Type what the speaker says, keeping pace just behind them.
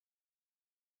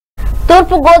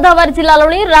తూర్పు గోదావరి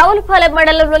జిల్లాలోని రావులపాలెం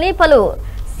మండలంలోని పలు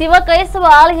శివకేశవ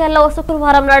ఆలయాల్లో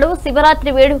శుక్రవారం నాడు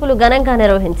శివరాత్రి వేడుకలు ఘనంగా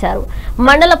నిర్వహించారు.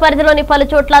 మండల పరిధిలోని పలు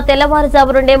చోట్ల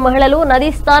తెల్లవారుజాము నుండే మహిళలు నదీ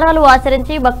స్నానాలు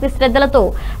ఆచరించి భక్తి శ్రద్ధలతో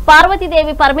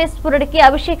పార్వతీదేవి పరమేశ్వరుడికి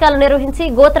అభిషేకాలు నిర్వహించి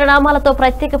గోత్రనామాలతో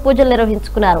ప్రత్యేక పూజలు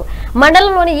నిర్వహించుకున్నారు.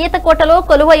 మండలంలోని ఈతకోటలో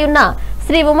కొలువైయున్న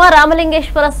శ్రీ ఉమా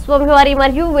రామలింగేశ్వర స్వామివారి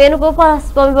మరియు వేణుగోపాల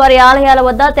స్వామివారి ఆలయాల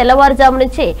వద్ద తెల్లవారుజాము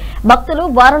నుంచే భక్తులు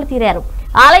బారులు తీరారు.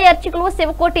 ఆలయ అర్చకులు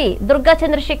శివకోటి దుర్గా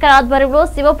చంద్రశేఖర్ ఆధ్వర్యంలో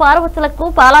శివ పార్వతులకు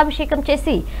పాలాభిషేకం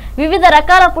చేసి వివిధ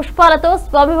రకాల పుష్పాలతో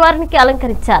స్వామివారికి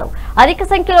అలంకరించారు. అధిక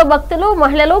సంఖ్యలో భక్తులు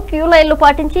మహిళలు క్యూ లైన్లు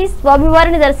పాటించి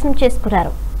స్వామివారిని దర్శనం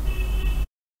చేసుకున్నారు.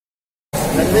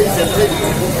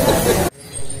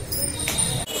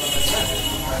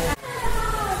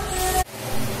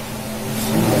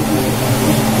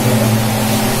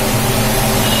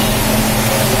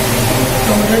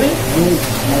 Ready?